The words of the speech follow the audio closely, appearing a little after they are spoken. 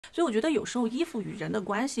所以我觉得有时候衣服与人的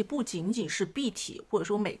关系不仅仅是蔽体或者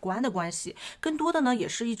说美观的关系，更多的呢也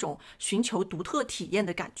是一种寻求独特体验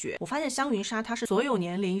的感觉。我发现香云纱它是所有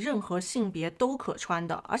年龄任何性别都可穿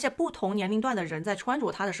的，而且不同年龄段的人在穿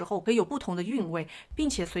着它的时候可以有不同的韵味，并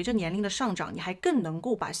且随着年龄的上涨，你还更能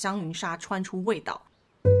够把香云纱穿出味道。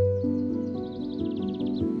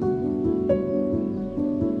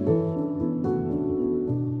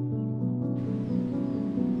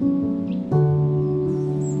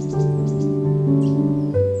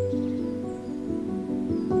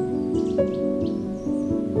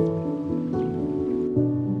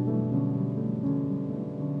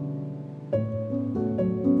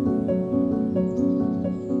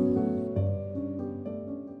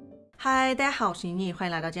嗨，大家好，我是nini，欢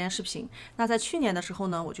迎来到今天视频。那在去年的时候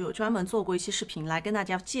呢，我就有专门做过一期视频来跟大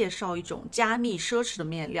家介绍一种加密奢侈的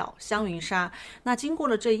面料香云纱。那经过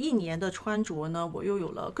了这1年的穿着呢，我又有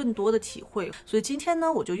了更多的体会，所以今天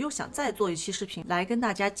呢，我就又想再做一期视频来跟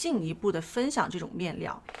大家进一步的分享这种面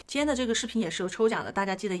料。今天的这个视频也是有抽奖的，大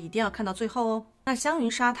家记得一定要看到最后哦。那香云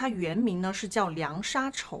纱它原名呢是叫凉纱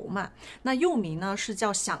绸嘛，那又名呢是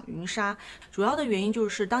叫响云纱。主要的原因就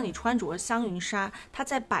是当你穿着香云纱，它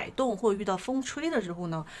在摆动或遇到风吹的时候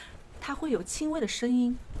呢，它会有轻微的声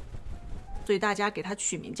音，所以大家给它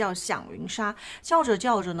取名叫响云纱，叫着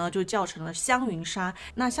叫着呢就叫成了香云纱。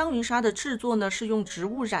那香云纱的制作呢是用植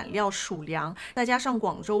物染料鼠粮，再加上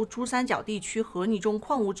广州珠三角地区河泥中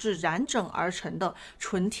矿物质染整而成的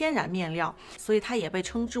纯天然面料，所以它也被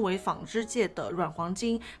称之为纺织界的软黄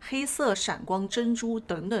金、黑色闪光珍珠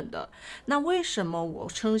等等的。那为什么我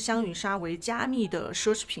称香云纱为加密的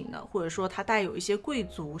奢侈品呢？或者说它带有一些贵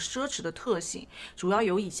族奢侈的特性，主要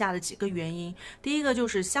有以下的几个原因。第一个就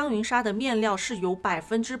是香云纱的面料是由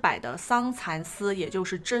100%的桑蚕丝，也就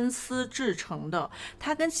是真丝制成的，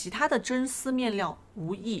它跟其他的真丝面料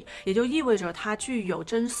无异，也就意味着它具有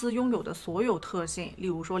真丝拥有的所有特性，例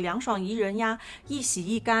如说凉爽宜人呀、易洗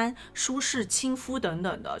易干、舒适亲肤等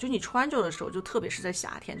等的，就你穿着的时候，就特别是在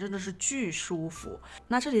夏天，真的是巨舒服。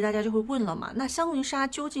那这里大家就会问了嘛，那香云纱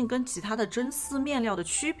究竟跟其他的真丝面料的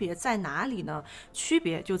区别在哪里呢？区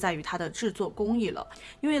别就在于它的制作工艺了，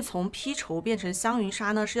因为从披绸变成香云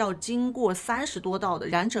纱呢，是要经过30多道的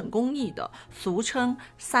染整工艺的，俗称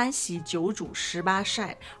3洗9煮18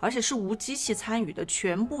晒，而且是无机器参与的，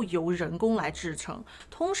全部由人工来制成。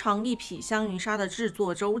通常一匹香云纱的制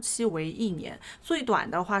作周期为1年，最短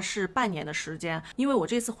的话是半年的时间。因为我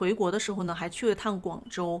这次回国的时候呢，还去了趟广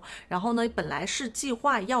州，然后呢，本来是计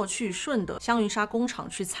划要去顺德香云纱工厂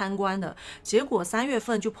去参观的，结果3月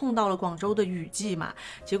份就碰到了广州的雨季嘛，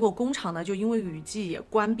结果工厂呢就因为雨季也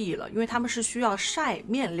关闭了，因为他们是需要晒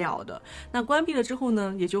面料的。那关闭了之后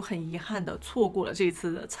呢，也就很遗憾的错过了这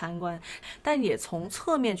次的参观，但也从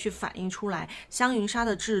侧面去反映出来，香云纱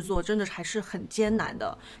的制作真的还是很艰难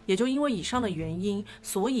的。也就因为以上的原因，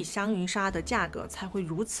所以香云纱的价格才会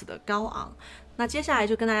如此的高昂。那接下来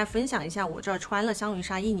就跟大家分享一下我这儿穿了香云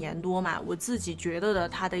纱1年多嘛，我自己觉得的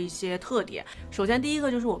它的一些特点。首先第一个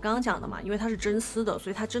就是我刚刚讲的嘛，因为它是真丝的，所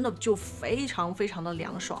以它真的就非常非常的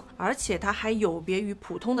凉爽，而且它还有别于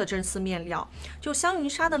普通的真丝面料。就香云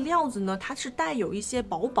纱的料子呢，它是带有一些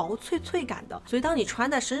薄薄脆脆感的，所以当你穿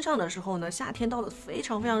在身上的时候呢，夏天到了非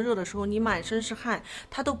常非常热的时候，你满身是汗，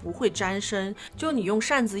它都不会沾身。就你用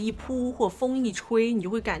扇子一扑或风一吹，你就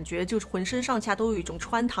会感觉就是浑身上下都有一种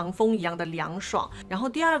穿堂风一样的凉爽。然后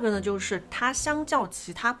第二个呢，就是它相较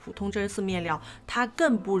其他普通真丝面料，它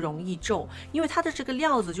更不容易皱，因为它的这个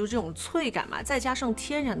料子就是这种脆感嘛，再加上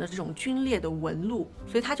天然的这种皲裂的纹路，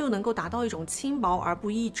所以它就能够达到一种轻薄而不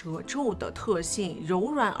易褶皱的特性，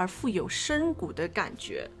柔软而富有深骨的感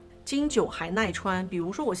觉。经久还耐穿。比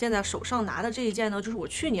如说我现在手上拿的这一件呢，就是我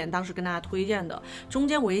去年当时跟大家推荐的，中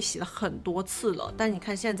间我也洗了很多次了，但你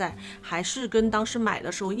看现在还是跟当时买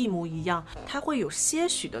的时候一模一样。它会有些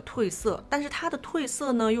许的褪色，但是它的褪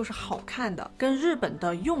色呢又是好看的，跟日本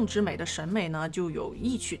的用之美的审美呢就有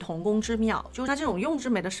异曲同工之妙。就它这种用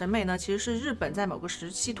之美的审美呢，其实是日本在某个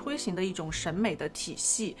时期推行的一种审美的体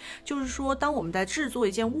系，就是说当我们在制作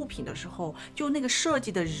一件物品的时候，就那个设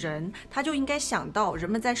计的人他就应该想到人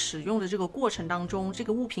们在使用的这个过程当中，这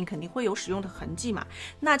个物品肯定会有使用的痕迹嘛，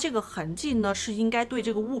那这个痕迹呢是应该对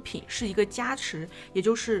这个物品是一个加持，也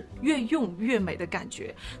就是越用越美的感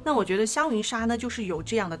觉。那我觉得香云纱呢就是有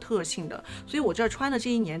这样的特性的，所以我这穿了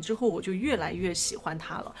这一年之后，我就越来越喜欢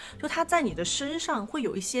它了，就它在你的身上会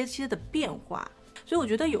有一些的变化。所以我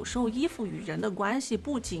觉得有时候衣服与人的关系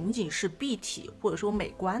不仅仅是蔽体或者说美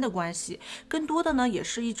观的关系，更多的呢也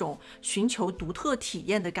是一种寻求独特体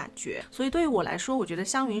验的感觉。所以对于我来说，我觉得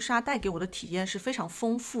香云纱带给我的体验是非常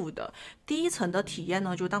丰富的。第一层的体验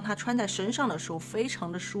呢，就当它穿在身上的时候非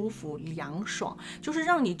常的舒服凉爽，就是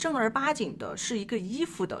让你正儿八经的是一个衣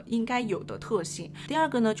服的应该有的特性。第二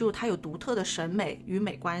个呢，就是它有独特的审美与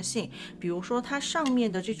美观性，比如说它上面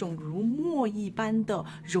的这种如墨一般的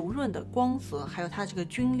柔润的光泽，还有它这个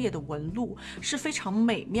皲裂的纹路是非常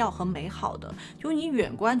美妙和美好的。就你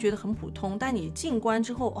远观觉得很普通，但你近观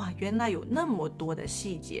之后，哇，原来有那么多的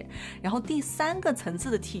细节。然后第三个层次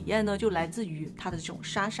的体验呢，就来自于它的这种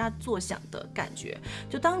沙沙作响的感觉。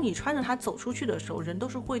就当你穿着它走出去的时候，人都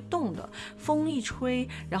是会动的，风一吹，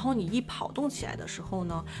然后你一跑动起来的时候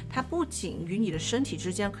呢，它不仅与你的身体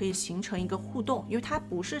之间可以形成一个互动，因为它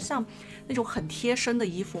不是像那种很贴身的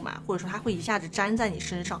衣服嘛，或者说它会一下子粘在你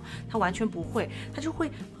身上，它完全不会，它就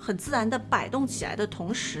会很自然的摆动起来的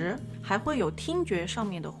同时，还会有听觉上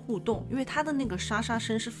面的互动，因为它的那个沙沙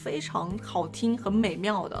声是非常好听和美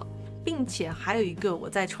妙的。并且还有一个我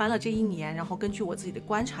在穿了这一年，然后根据我自己的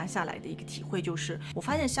观察下来的一个体会，就是我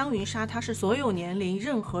发现香云纱它是所有年龄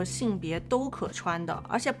任何性别都可穿的，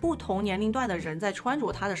而且不同年龄段的人在穿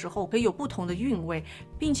着它的时候可以有不同的韵味，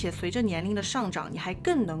并且随着年龄的上涨，你还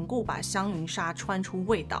更能够把香云纱穿出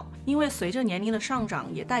味道。因为随着年龄的上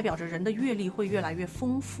涨，也代表着人的阅历会越来越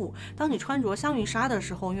丰富。当你穿着香云纱的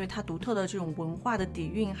时候，因为它独特的这种文化的底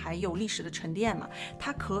蕴还有历史的沉淀嘛，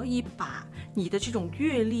它可以把你的这种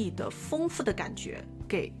阅历的丰富的感觉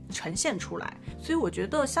给呈现出来。所以我觉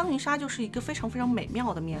得香云纱就是一个非常非常美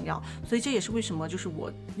妙的面料，所以这也是为什么就是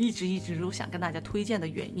我一直都想跟大家推荐的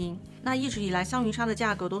原因。那一直以来香云纱的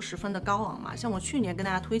价格都十分的高昂嘛，像我去年跟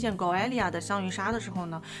大家推荐 Goelia 的香云纱的时候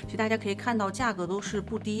呢，其实大家可以看到价格都是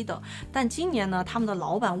不低的。但今年呢，他们的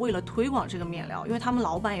老板为了推广这个面料，因为他们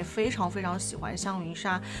老板也非常非常喜欢香云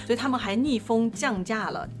纱，所以他们还逆风降价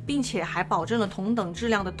了，并且还保证了同等质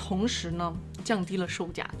量的同时呢，降低了售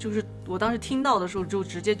价。就是我当时听到的时候就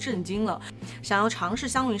直接震惊了。想要尝试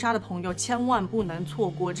香云纱的朋友千万不能错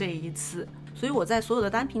过这一次。所以我在所有的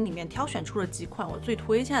单品里面挑选出了几款我最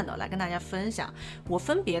推荐的来跟大家分享，我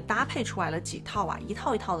分别搭配出来了几套啊，一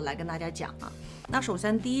套一套的来跟大家讲啊。那首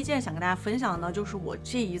先第一件想跟大家分享的呢，就是我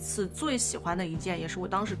这一次最喜欢的一件，也是我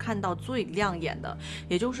当时看到最亮眼的，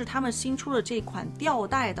也就是他们新出的这款吊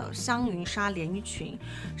带的香云纱连衣裙。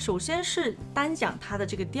首先是单讲它的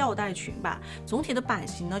这个吊带裙吧，总体的版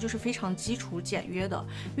型呢就是非常基础简约的，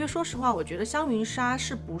因为说实话我觉得香云纱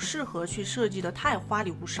是不适合去设计的太花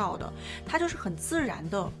里胡哨的，它就是很自然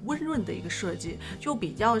的温润的一个设计，就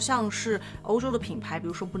比较像是欧洲的品牌，比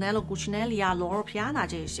如说 Brunello、Cucinelli 啊、Loro Piana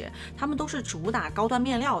这些，他们都是主打高端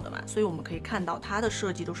面料的嘛，所以我们可以看到它的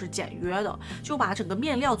设计都是简约的，就把整个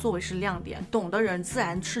面料作为是亮点，懂的人自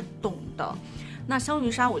然是懂的。那香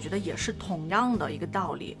云纱我觉得也是同样的一个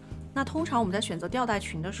道理。那通常我们在选择吊带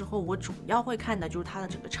裙的时候，我主要会看的就是它的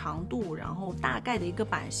整个长度，然后大概的一个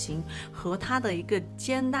版型和它的一个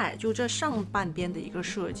肩带，就这上半边的一个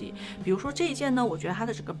设计。比如说这一件呢，我觉得它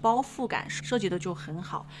的整个包覆感设计的就很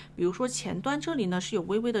好，比如说前端这里呢是有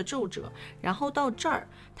微微的皱褶，然后到这儿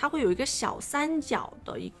它会有一个小三角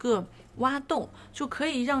的一个挖洞，就可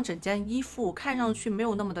以让整件衣服看上去没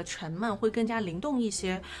有那么的沉闷，会更加灵动一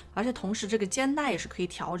些。而且同时这个肩带也是可以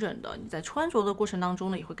调整的，你在穿着的过程当中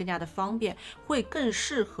呢也会更加的方便，会更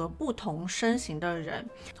适合不同身形的人。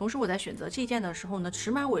同时我在选择这件的时候呢，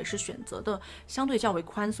尺码我也是选择的相对较为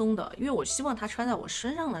宽松的，因为我希望它穿在我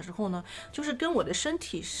身上的时候呢，就是跟我的身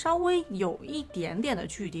体稍微有一点点的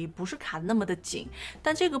距离，不是卡那么的紧。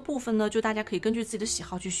但这个部分呢，就大家可以根据自己的喜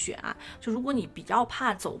好去选啊，就如果你比较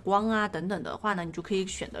怕走光啊等等的话呢，你就可以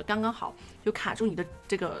选择刚刚好，就卡住你的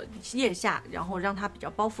这个腋下，然后让它比较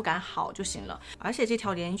包覆感好就行了。而且这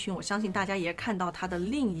条连衣裙我相信大家也看到它的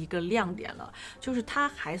另一个亮点了，就是它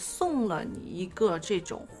还送了你一个这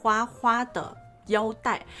种花花的腰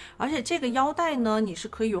带，而且这个腰带呢，你是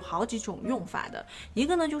可以有好几种用法的。一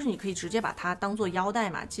个呢，就是你可以直接把它当做腰带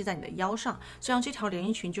嘛，系在你的腰上，这样这条连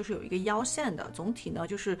衣裙就是有一个腰线的，总体呢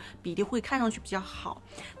就是比例会看上去比较好。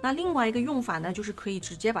那另外一个用法呢，就是可以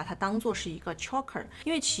直接把它当做是一个 choker，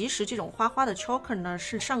 因为其实这种花花的 choker 呢，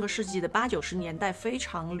是上个世纪的80、90年代非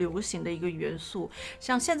常流行的一个元素，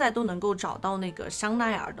像现在都能够找到那个香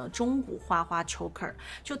奈儿的中古花花 choker，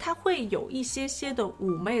 就它会有一些些的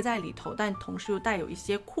妩媚在里头，但同时又带有一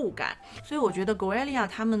些酷感，所以我觉得 Goelia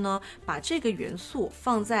他们呢把这个元素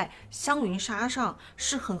放在香云纱上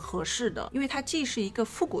是很合适的，因为它既是一个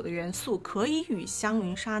复古的元素，可以与香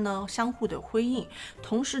云纱呢相互的辉映，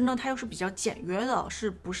同时呢它又是比较简约的，是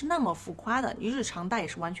不是那么浮夸的，你日常戴也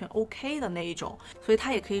是完全 OK 的那一种，所以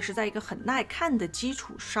它也可以是在一个很耐看的基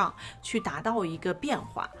础上去达到一个变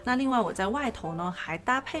化。那另外我在外头呢还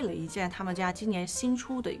搭配了一件他们家今年新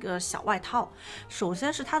出的一个小外套，首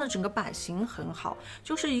先是它的整个版型很好，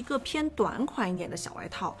就是一个偏短款一点的小外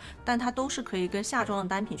套，但它都是可以跟夏装的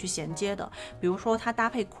单品去衔接的，比如说它搭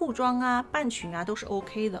配裤装啊、半裙啊都是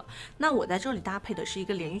OK 的。那我在这里搭配的是一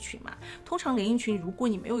个连衣裙嘛，通常连衣裙如果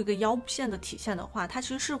你没有一个腰线的体现的话，它其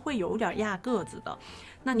实是会有点压个子的。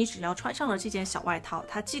那你只要穿上了这件小外套，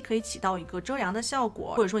它既可以起到一个遮阳的效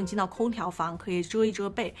果，或者说你进到空调房可以遮一遮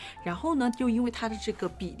背，然后呢又因为它的这个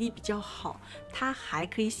比例比较好，它还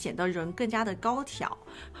可以显得人更加的高挑，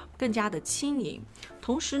更加的轻盈。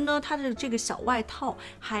同时呢它的这个小外套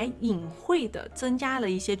还隐晦的增加了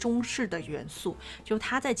一些中式的元素，就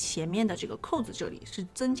它在前面的这个扣子这里是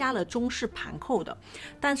增加了中式盘扣的，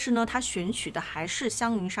但是呢它选取的还是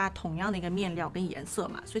香云纱同样的一个面料跟颜色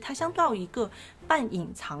嘛，所以它相较一个半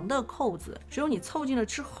隐藏的扣子，只有你凑近了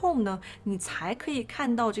之后呢，你才可以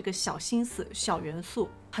看到这个小心思、小元素，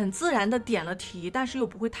很自然的点了题，但是又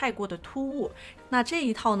不会太过的突兀。那这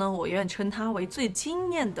一套呢，我愿称它为最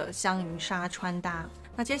惊艳的香云纱穿搭。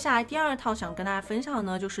那接下来第二套想跟大家分享的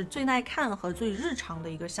呢，就是最耐看和最日常的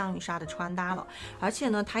一个香云纱的穿搭了，而且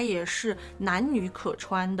呢它也是男女可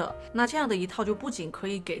穿的。那这样的一套就不仅可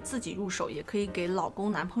以给自己入手，也可以给老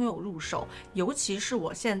公男朋友入手，尤其是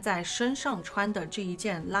我现在身上穿的这一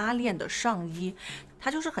件拉链的上衣，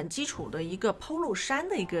它就是很基础的一个 polo 衫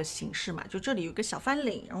的一个形式嘛，就这里有一个小翻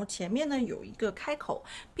领，然后前面呢有一个开口，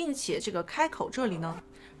并且这个开口这里呢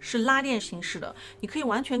是拉链形式的，你可以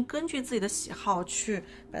完全根据自己的喜好去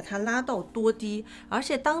把它拉到多低，而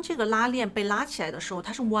且当这个拉链被拉起来的时候，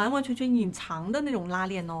它是完完全全隐藏的那种拉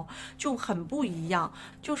链哦，就很不一样，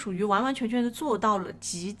就属于完完全全的做到了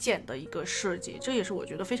极简的一个设计，这也是我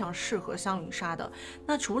觉得非常适合香云纱的。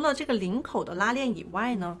那除了这个领口的拉链以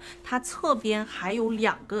外呢，它侧边还有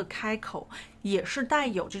2个开口，也是带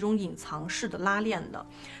有这种隐藏式的拉链的。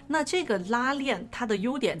那这个拉链它的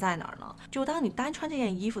优点在哪儿呢？就当你单穿这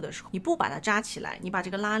件衣服的时候，你不把它扎起来，你把这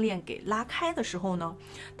个拉链给拉开的时候呢，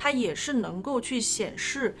它也是能够去显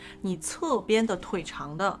示你侧边的腿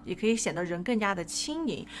长的，也可以显得人更加的轻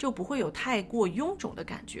盈，就不会有太过臃肿的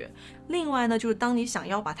感觉。另外呢，就是当你想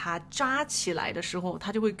要把它扎起来的时候，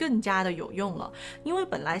它就会更加的有用了，因为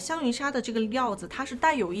本来香云纱的这个料子它是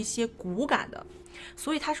带有一些骨感的，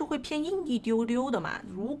所以它是会偏硬一丢丢的嘛。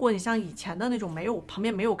如果你像以前的那种旁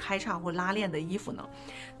边没有开叉或拉链的衣服呢，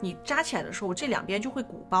你扎起来的时候这两边就会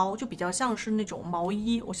鼓包，就比较像是那种毛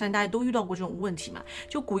衣，我相信大家都遇到过这种问题嘛，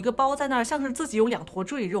就鼓一个包在那儿，像是自己有2坨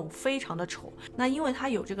赘肉，非常的丑。那因为它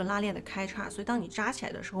有这个拉链的开叉，所以当你扎起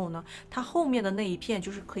来的时候呢，它后面的那一片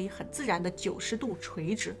就是可以很自然的90度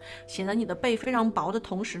垂直，显得你的背非常薄的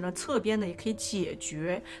同时呢，侧边呢也可以解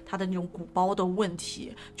决它的那种鼓包的问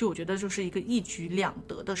题，就我觉得就是一个一举两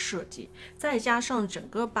得的设计。再加上整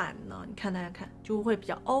个版呢，你看大家看就会比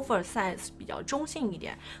较 oversize， 比较中性一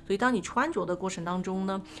点，所以当你穿着的过程当中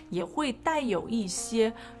呢，也会带有一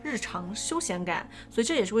些日常休闲感，所以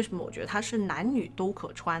这也是为什么我觉得它是男女都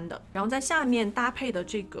可穿的。然后在下面搭配的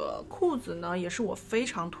这个裤子呢，也是我非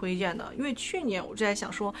常推荐的，因为去年我就在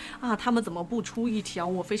想说啊，他们怎么不出一条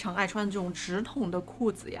我非常爱穿的这种直筒的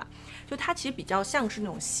裤子呀？就它其实比较像是那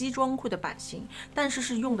种西装裤的版型，但是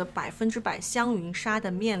是用的100%香云纱的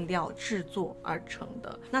面料制作而成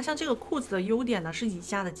的。那像这个裤子的优点呢，是以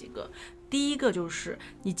下的几个。第一个就是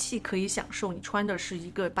你既可以享受你穿的是一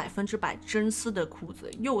个100%真丝的裤子，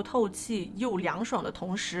又透气又凉爽的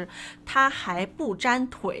同时，它还不沾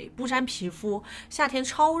腿不沾皮肤，夏天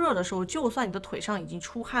超热的时候，就算你的腿上已经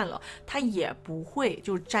出汗了，它也不会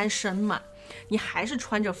就沾身嘛，你还是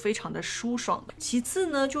穿着非常的舒爽的。其次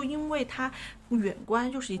呢，就因为它远观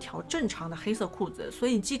就是一条正常的黑色裤子，所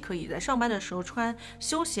以既可以在上班的时候穿，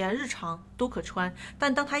休闲日常都可穿，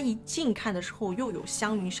但当它一近看的时候，又有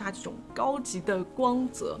香云纱这种高级的光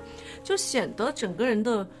泽，就显得整个人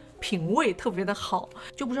的品味特别的好。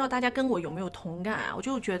就不知道大家跟我有没有同感啊？我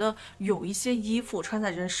就觉得有一些衣服穿在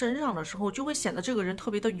人身上的时候，就会显得这个人特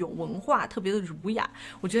别的有文化，特别的儒雅。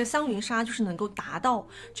我觉得香云纱就是能够达到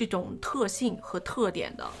这种特性和特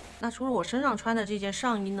点的。那除了我身上穿的这件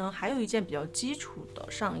上衣呢，还有一件比较基础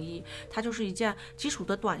的上衣，它就是一件基础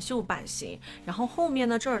的短袖版型，然后后面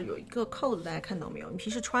呢这儿有一个扣子，大家看到没有？你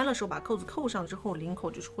平时穿的时候把扣子扣上之后，领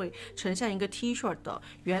口就是会呈现一个 T 恤的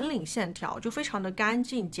圆领线条，就非常的干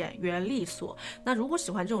净简简约利索。那如果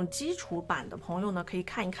喜欢这种基础版的朋友呢，可以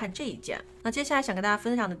看一看这一件。那接下来想跟大家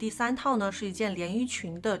分享的第3套呢，是一件连衣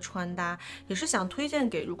裙的穿搭，也是想推荐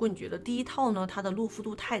给如果你觉得第一套呢它的露肤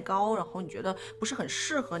度太高，然后你觉得不是很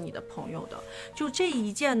适合你的朋友的。就这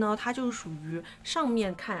一件呢，它就属于上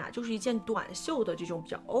面看啊，就是一件短袖的这种比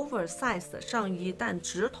较 oversize 的上衣，但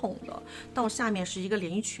直筒的，到下面是一个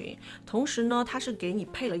连衣裙，同时呢它是给你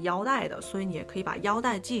配了腰带的，所以你也可以把腰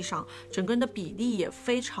带系上，整个人的比例也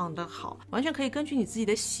非常的好，完全可以根据你自己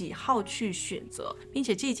的喜好去选择。并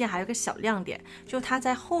且这一件还有个小亮点，就它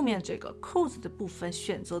在后面这个扣子的部分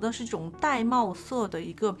选择的是这种玳瑁色的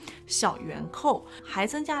一个小圆扣，还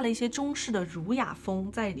增加了一些中式的儒雅风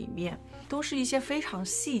在里面，都是一些非常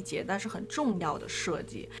细节但是很重要的设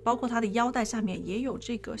计。包括它的腰带下面也有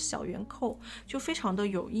这个小圆扣，就非常的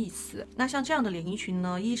有意思。那像这样的连衣裙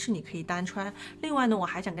呢，一是你可以单穿，另外呢我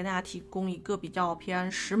还想跟大家提供一个比较偏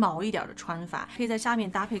时髦一点的穿法，可以在下面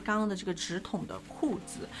搭配刚刚的这个直筒的裤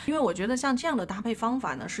子。因为我觉得像这样的搭配方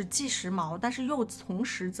法呢，是既时髦，但是又同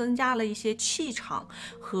时增加了一些气场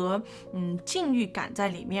和禁欲感在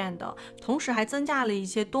里面的，同时还增加了一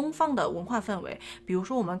些东方的文化氛围。比如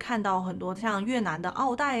说我们看到很多像越南的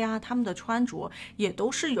奥黛呀，他们的穿着也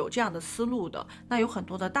都是有这样的思路的。那有很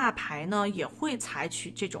多的大牌呢也会采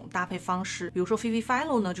取这种搭配方式，比如说 Fifi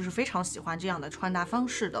Philo 呢就是非常喜欢这样的穿搭方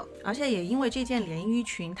式的。而且也因为这件连衣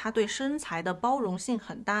裙它对身材的包容性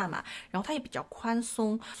很大嘛，然后它也比较宽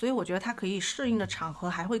松，所以我觉得它可以适应的场合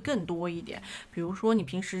还会更多一点。比如说你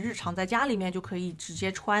平时日常在家里面就可以直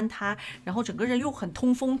接穿它，然后整个人又很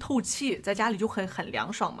通风透气，在家里就很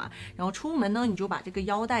凉爽嘛。然后出门呢你就把这个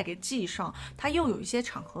腰带给系上，它又有一些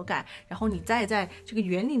场合感，然后你再在这个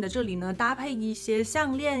圆领的这里呢搭配一些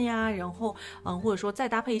项链呀，然后或者说再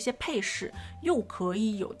搭配一些配饰，又可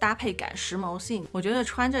以有搭配感时髦性。我觉得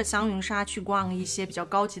穿着香云纱去逛一些比较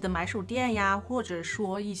高级的买手店呀，或者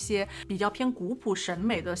说一些比较偏古朴审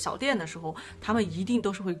美的小店的时候，他们一定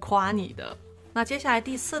都是会夸你的。那接下来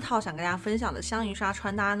第4套想跟大家分享的香云纱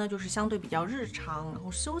穿搭呢，就是相对比较日常，然后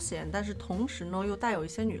休闲，但是同时呢又带有一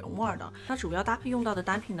些女人味的。那主要搭配用到的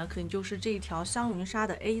单品呢，肯定就是这一条香云纱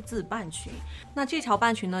的 A 字半裙。那这条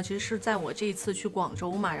半裙呢，其实是在我这一次去广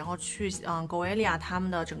州嘛，然后去Goelia 他们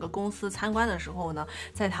的整个公司参观的时候呢，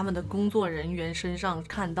在他们的工作人员身上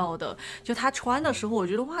看到的。就她穿的时候，我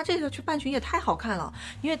觉得哇，这条半裙也太好看了。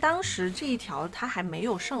因为当时这一条它还没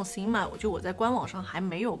有上新嘛，我在官网上还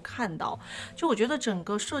没有看到。就我觉得整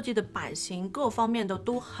个设计的版型各方面的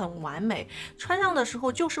都很完美，穿上的时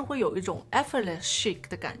候就是会有一种 effortless chic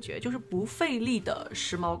的感觉，就是不费力的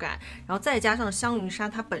时髦感，然后再加上香云纱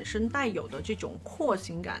它本身带有的这种廓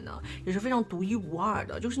形感呢，也是非常独一无二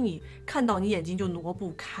的，就是你看到你眼睛就挪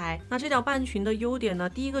不开。那这条半裙的优点呢，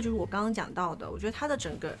第一个就是我刚刚讲到的，我觉得它的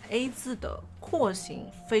整个 A 字的廓形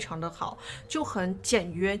非常的好，就很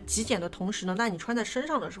简约极简的同时呢，那你穿在身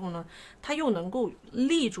上的时候呢，它又能够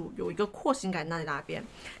立住，有一个廓形感在那边。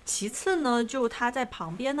其次呢，就它在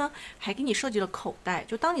旁边呢还给你设计了口袋，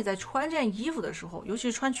就当你在穿这件衣服的时候，尤其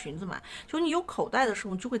是穿裙子嘛，就你有口袋的时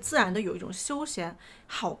候，就会自然的有一种休闲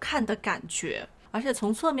好看的感觉。而且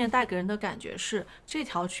从侧面带给人的感觉是这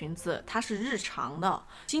条裙子它是日常的，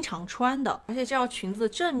经常穿的。而且这条裙子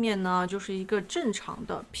正面呢就是一个正常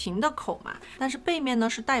的平的口嘛，但是背面呢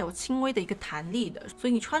是带有轻微的一个弹力的，所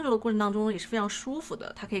以你穿着的过程当中也是非常舒服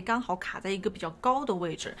的，它可以刚好卡在一个比较高的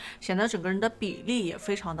位置，显得整个人的比例也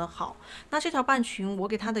非常的好。那这条半裙我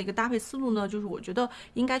给它的一个搭配思路呢，就是我觉得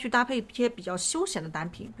应该去搭配一些比较休闲的单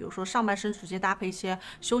品，比如说上半身直接搭配一些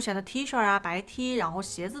休闲的 T 恤啊、白 T， 然后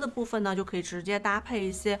鞋子的部分呢就可以直接搭配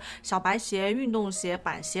一些小白鞋、运动鞋、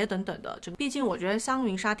板鞋等等的。毕竟我觉得香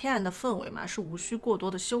云纱天然的氛围嘛，是无需过多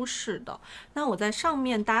的修饰的。那我在上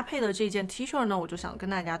面搭配的这件 T 恤呢，我就想跟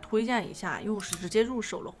大家推荐一下，因为我是直接入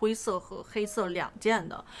手了灰色和黑色两件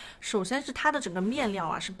的。首先是它的整个面料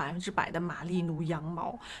啊是100%的马丽奴羊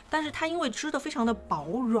毛，但是它因为织的非常的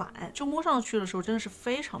薄软，就摸上去的时候真的是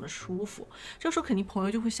非常的舒服。这个时候肯定朋友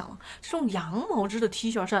就会想了，这种羊毛织的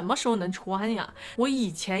T 恤什么时候能穿呀？我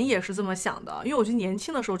以前也是这么想的，因为我就年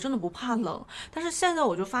轻的时候真的不怕冷，但是现在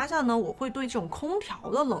我就发现呢，我会对这种空调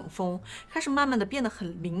的冷风开始慢慢的变得很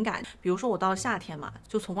敏感。比如说我到了夏天嘛，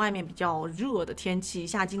就从外面比较热的天气一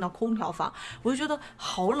下进到空调房，我就觉得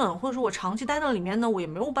好冷，或者说我长期待在里面呢，我也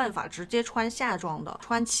没有办法直接穿夏装的，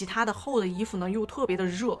穿其他的厚的衣服呢又特别的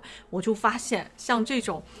热。我就发现像这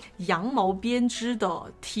种羊毛编织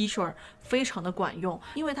的 T 恤非常的管用，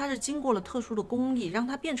因为它是经过了特殊的工艺，让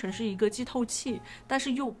它变成是一个既透气但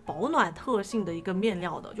是又保暖特性的一个面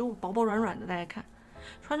料的，就薄薄软软的，大家看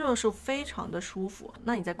穿着的时候非常的舒服。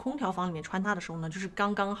那你在空调房里面穿它的时候呢，就是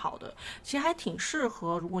刚刚好的，其实还挺适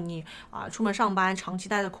合如果你出门上班长期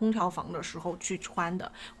待在空调房的时候去穿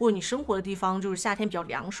的，或者你生活的地方就是夏天比较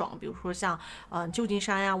凉爽，比如说像旧金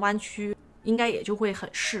山呀、湾区，应该也就会很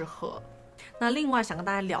适合。那另外想跟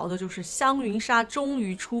大家聊的就是香云纱终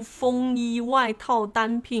于出风衣外套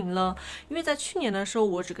单品了，因为在去年的时候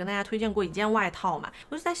我只跟大家推荐过一件外套嘛，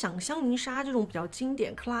我就在想香云纱这种比较经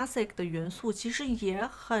典 classic 的元素其实也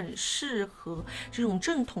很适合这种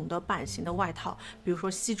正统的版型的外套，比如说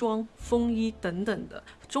西装、风衣等等的。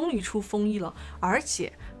终于出风衣了，而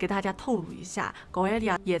且给大家透露一下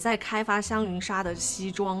 ，Goelia 也在开发香云纱的西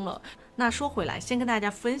装了。那说回来，先跟大家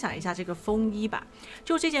分享一下这个风衣吧。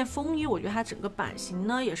就这件风衣，我觉得它整个版型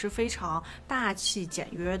呢也是非常大气简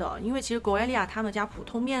约的。因为其实 Goelia 他们家普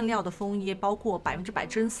通面料的风衣，包括100%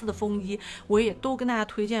真丝的风衣，我也都跟大家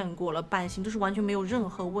推荐过了，版型就是完全没有任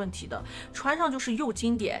何问题的，穿上就是又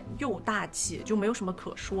经典又大气，就没有什么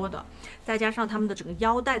可说的。再加上他们的整个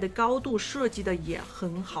腰带的高度设计的也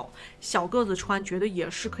很好，小个子穿觉得也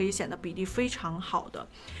是可以显得比例非常好的。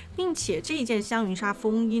并且这一件香云纱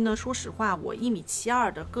风衣呢，说实话，我1.72米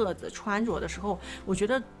的个子穿着的时候，我觉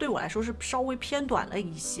得对我来说是稍微偏短了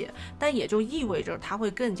一些，但也就意味着它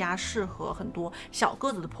会更加适合很多小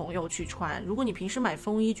个子的朋友去穿。如果你平时买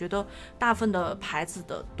风衣觉得大部分的牌子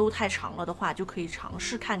的都太长了的话，就可以尝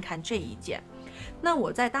试看看这一件。那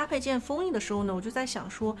我在搭配这件风衣的时候呢，我就在想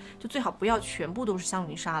说，就最好不要全部都是香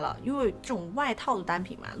云纱了，因为这种外套的单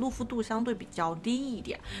品嘛，露肤度相对比较低一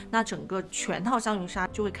点，那整个全套香云纱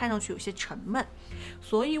就会看上去有些沉闷。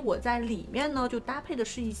所以我在里面呢，就搭配的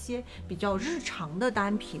是一些比较日常的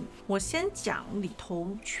单品。我先讲里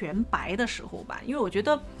头全白的时候吧，因为我觉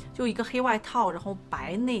得就一个黑外套，然后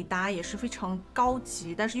白内搭也是非常高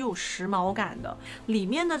级，但是又有时髦感的。里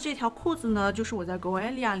面的这条裤子呢，就是我在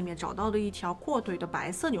Goelia 里面找到的一条阔腿的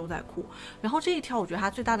白色牛仔裤。然后这一条我觉得它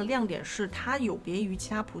最大的亮点是它有别于其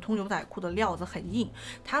他普通牛仔裤的料子很硬，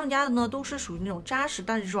他们家的呢都是属于那种扎实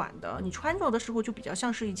但软的，你穿着的时候就比较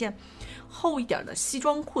像是一件厚一点的西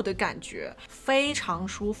装裤的感觉，非常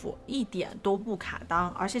舒服，一点都不卡裆，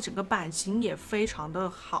而且整个版型也非常的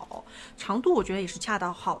好，长度我觉得也是恰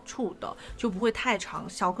到好处的，就不会太长，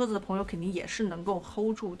小个子的朋友肯定也是能够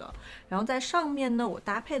hold 住的。然后在上面呢，我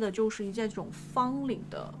搭配的就是一件这种方领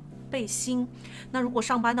的背心，那如果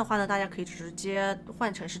上班的话呢，大家可以直接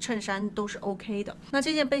换成是衬衫都是 OK 的。那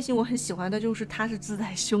这件背心我很喜欢的就是它是自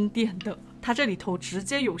带胸垫的，它这里头直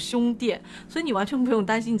接有胸垫，所以你完全不用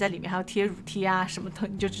担心你在里面还要贴乳贴啊什么的，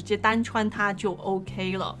你就直接单穿它就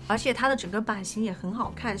OK 了。而且它的整个版型也很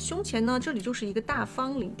好看，胸前呢这里就是一个大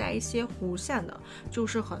方领带一些弧线的，就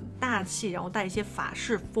是很大气，然后带一些法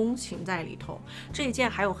式风情在里头。这一件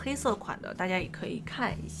还有黑色款的，大家也可以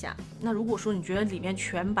看一下。那如果说你觉得里面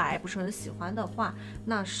全白不是很喜欢的话，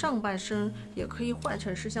那上半身也可以换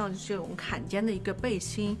成是像这种坎肩的一个背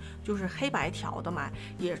心，就是黑白条的嘛，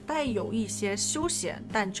也带有一些休闲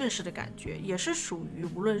但正式的感觉，也是属于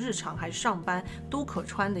无论日常还是上班都可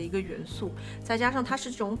穿的一个元素。再加上它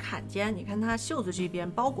是这种坎肩，你看它袖子这边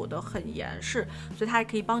包裹得很严实，所以它还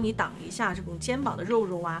可以帮你挡一下这种肩膀的肉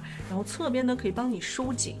肉啊，然后侧边呢可以帮你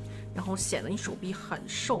收紧，然后显得你手臂很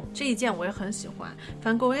瘦，这一件我也很喜欢。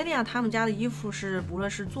反正 Goelia 他们家的衣服是不论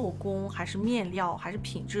是做工还是面料还是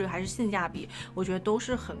品质还是性价比，我觉得都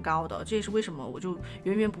是很高的，这也是为什么我就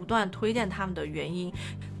源源不断推荐他们的原因。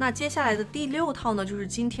那接下来的第6套呢，就是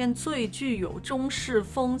今天最具有中式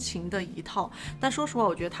风情的一套，但说实话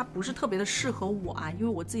我觉得它不是特别的适合我啊，因为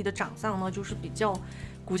我自己的长相呢就是比较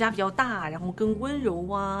骨架比较大，然后跟温柔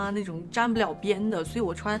啊那种沾不了边的，所以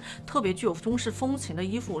我穿特别具有中式风情的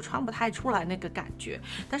衣服我穿不太出来那个感觉。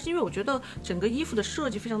但是因为我觉得整个衣服的设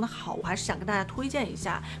计非常的好，我还是想跟大家推荐一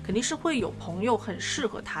下，肯定是会有朋友很适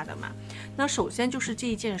合它的嘛。那首先就是这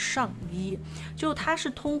一件上衣，就它是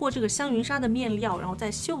通过这个香云纱的面料，然后在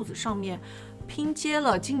袖子上面拼接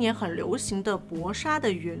了今年很流行的薄纱的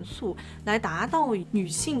元素，来达到女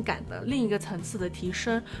性感的另一个层次的提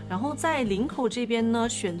升。然后在领口这边呢，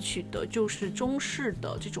选取的就是中式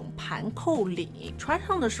的这种盘扣领，穿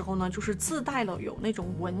上的时候呢，就是自带了有那种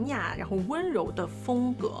文雅然后温柔的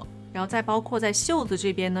风格。然后再包括在袖子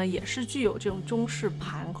这边呢，也是具有这种中式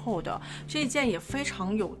盘扣的，这一件也非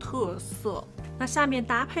常有特色。那下面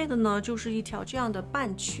搭配的呢，就是一条这样的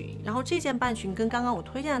半裙，然后这件半裙跟刚刚我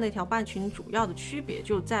推荐的那条半裙主要的区别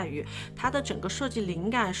就在于它的整个设计灵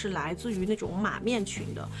感是来自于那种马面裙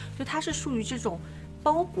的，就它是属于这种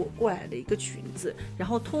包裹过来的一个裙子，然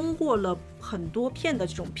后通过了很多片的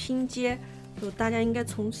这种拼接，就大家应该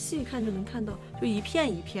从细看就能看到，就一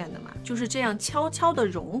片一片的嘛，就是这样悄悄地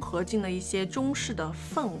融合进了一些中式的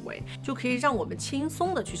氛围，就可以让我们轻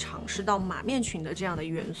松的去尝试到马面裙的这样的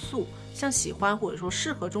元素。像喜欢或者说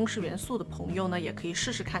适合中式元素的朋友呢，也可以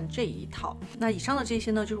试试看这一套。那以上的这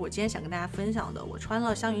些呢，就是我今天想跟大家分享的，我穿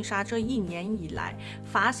了香云纱这1年以来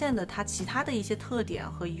发现的它其他的一些特点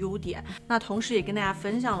和优点。那同时也跟大家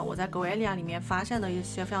分享了我在 Goelia 里面发现的一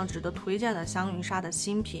些非常值得推荐的香云纱的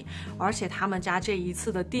新品，而且他们家这一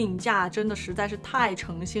次的定价真的实在是太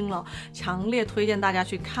诚心了，强烈推荐大家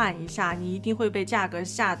去看一下，你一定会被价格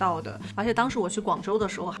吓到的。而且当时我去广州的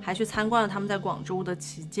时候，还去参观了他们在广州的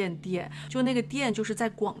旗舰店，就那个店就是在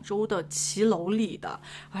广州的骑楼里的，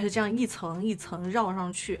而且这样一层一层绕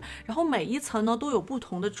上去，然后每一层呢都有不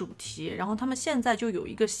同的主题，然后他们现在就有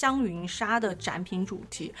一个香云纱的展品主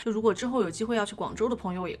题，就如果之后有机会要去广州的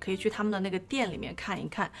朋友，也可以去他们的那个店里面看一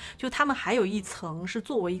看。就他们还有一层是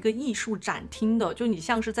作为一个艺术展厅的，就你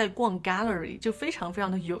像是在逛 gallery， 就非常非常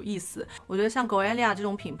的有意思。我觉得像 Goelia 这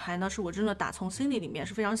种品牌呢，是我真的打从心里面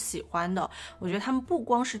是非常喜欢的。我觉得他们不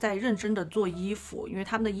光是在认真的做衣服，因为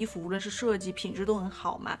他们的衣服无论是设计品质都很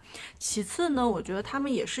好嘛，其次呢，我觉得他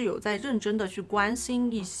们也是有在认真的去关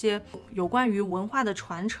心一些有关于文化的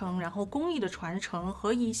传承，然后工艺的传承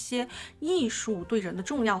和一些艺术对人的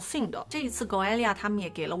重要性的。这一次 Goelia 他们也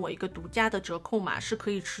给了我一个独家的折扣码，是可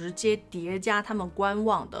以直接叠加他们官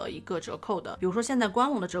网的一个折扣的。比如说现在官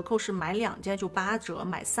网的折扣是买2件就8折，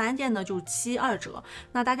买3件呢就72折。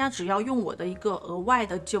那大家只要用我的一个额外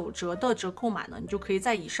的9折的折扣码呢，你就可以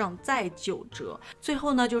在以上再9折。最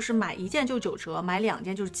后呢，就是买1件就9折，买2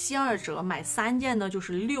件就是72折，买3件呢就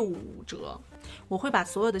是65折。我会把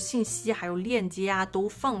所有的信息还有链接啊都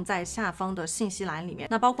放在下方的信息栏里面。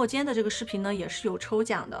那包括今天的这个视频呢，也是有抽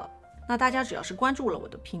奖的。那大家只要是关注了我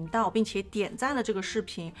的频道，并且点赞了这个视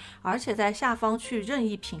频，而且在下方去任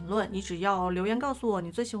意评论，你只要留言告诉我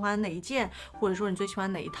你最喜欢哪一件，或者说你最喜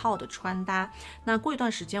欢哪一套的穿搭，那过一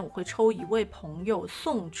段时间我会抽1位朋友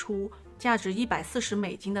送出价值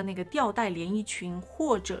$140的那个吊带连衣裙，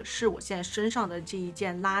或者是我现在身上的这一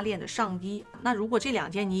件拉链的上衣。那如果这2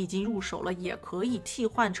件你已经入手了，也可以替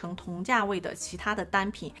换成同价位的其他的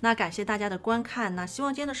单品。那感谢大家的观看，那希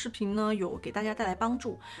望今天的视频呢有给大家带来帮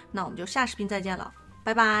助，那我们就下视频再见了，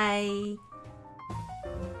拜拜。